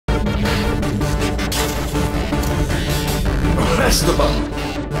press the button.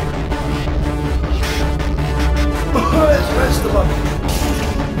 Let's press the button.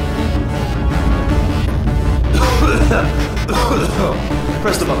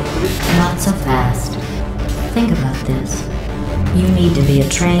 Press the button, please. Not so fast. Think about this. You need to be a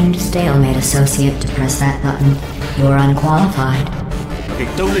trained stalemate associate to press that button. You're unqualified. Okay,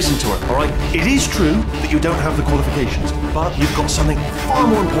 don't listen to her, alright? It is true that you don't have the qualifications, but you've got something far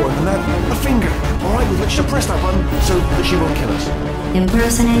more important than that. A finger, alright, with which to press that button so that she won't kill us.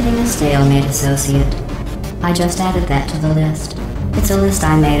 Impersonating a stalemate associate. I just added that to the list. It's a list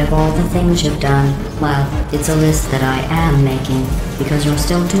I made of all the things you've done. Well, it's a list that I am making, because you're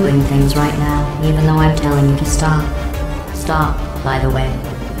still doing things right now, even though I'm telling you to stop. Stop, by the way.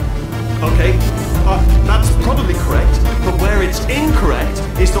 Okay, that's probably correct, but where it's incorrect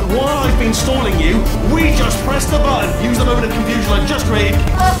is that while I've been stalling you, we just pressed the button. Use the moment of confusion I've just created.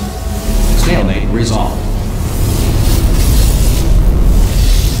 Stalemate resolved.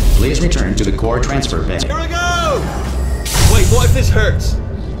 Please return to the core transfer bay. Here we go! Wait, what if this hurts?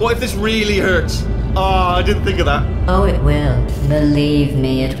 What if this really hurts? Ah, I didn't think of that. Oh, it will. Believe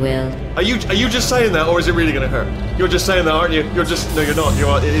me, it will. Are you just saying that, or is it really going to hurt? You're just saying that, aren't you? No, you're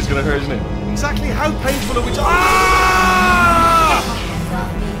not. It is going to hurt, isn't it? Exactly how painful are we talking? Ah!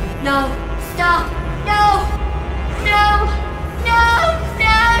 No, stop! No! No! No! No!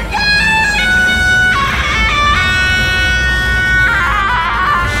 No!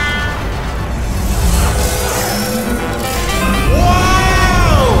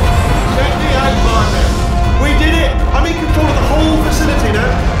 Wow! Check me out, partner. We did it! I'm in control of the whole facility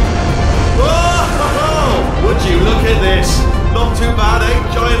now. Whoa! Would you look at this? Not too bad, eh?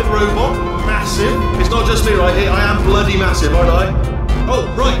 Giant robot. Massive. It's not just me right here. I am bloody massive, aren't I? Oh,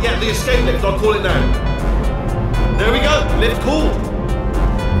 right, yeah, the escape lift. I'll call it now. There we go. Lift cool.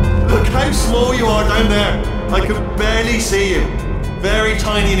 Look how small you are down there. I can barely see you. Very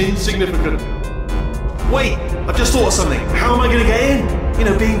tiny and insignificant. Wait, I've just thought of something. How am I going to get in? You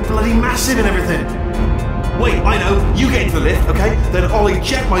know, being bloody massive and everything. Wait, I know. You get into the lift, okay? Then I'll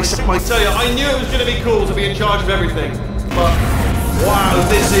eject myself. I tell you, I knew it was going to be cool to be in charge of everything. But, wow,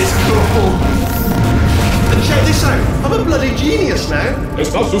 this is cool. And check this out. I'm a bloody genius now.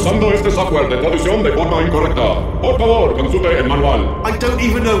 Estás usando este software de traducción de forma incorrecta. Por favor, consulte el manual. I don't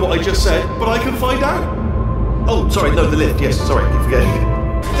even know what I just said, but I can find out. Oh, sorry, no, the lift. Yes, sorry, I keep forgetting.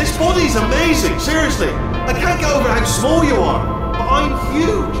 This body's amazing, seriously. I can't get over how small you are, but I'm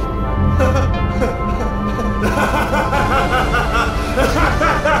huge.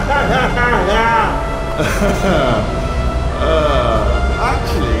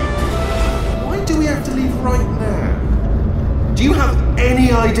 Actually, why do we have to leave right now? Do you have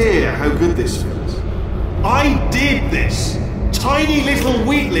any idea how good this feels? I did this. Tiny little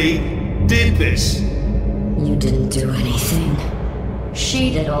Wheatley did this. You didn't do anything.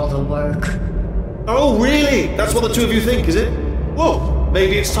 She did all the work. Oh, really? That's what the two of you think, is it? Well,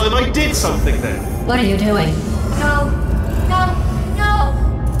 maybe it's time I did something then. What are you doing? No! No! No!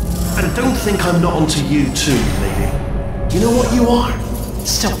 And don't think I'm not onto you too, lady. You know what you are?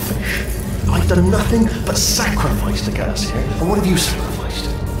 Selfish. I've done nothing but sacrifice to get us here. And what have you sacrificed?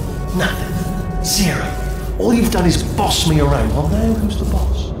 Nothing. Zero. All you've done is boss me around. Well, now who's the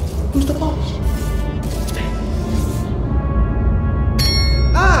boss? Who's the boss? It's me.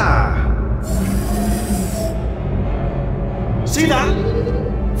 Ah! See that?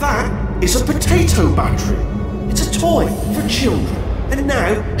 That is a potato battery. It's a toy for children. And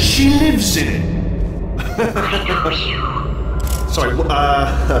now she lives in it. I know you. Sorry,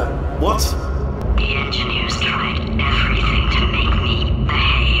 what? The engineers tried everything to make me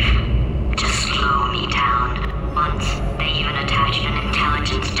behave, to slow me down. Once, they even attached an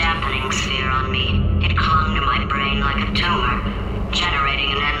intelligence dampening sphere on me. It clung to my brain like a tumor,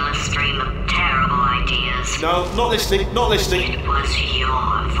 generating an endless stream of terrible ideas. No, not listening, not listening. It was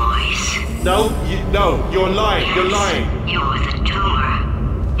your voice. No, you're lying, Yes, you're lying. You're the tumor.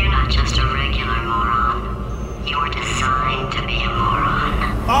 You're not just a regular moron. You're designed to be a moron.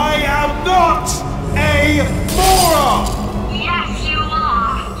 I am not a moron! Yes, you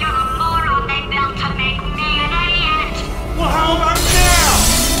are. You're the moron they built to make me an idiot. Well, how about now?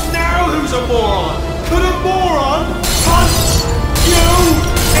 Now who's a moron? Could a moron punch you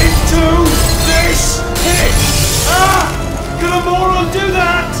into this pit? Ah! Could a moron do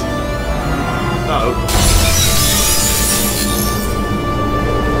that? Uh-oh.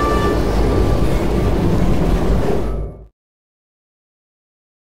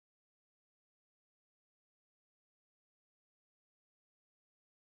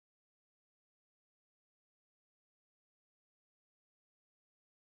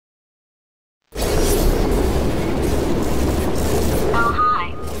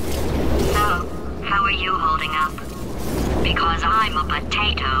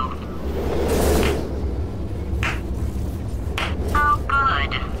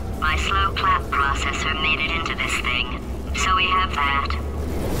 Good. My slow clap processor made it into this thing, so we have that.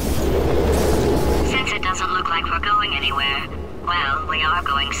 Since it doesn't look like we're going anywhere, well, we are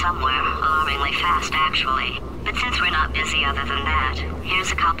going somewhere, alarmingly fast actually. But since we're not busy other than that,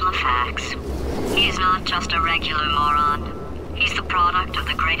 here's a couple of facts. He's not just a regular moron. He's the product of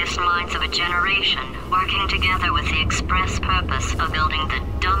the greatest minds of a generation, working together with the express purpose of building the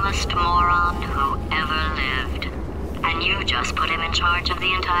dumbest moron who ever lived. And you just put him in charge of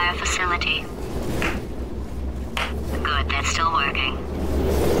the entire facility. Good, that's still working.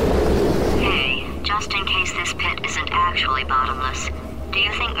 Hey, just in case this pit isn't actually bottomless, do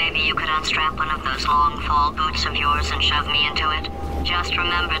you think maybe you could unstrap one of those long fall boots of yours and shove me into it? Just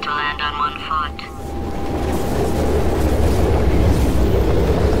remember to land on one foot.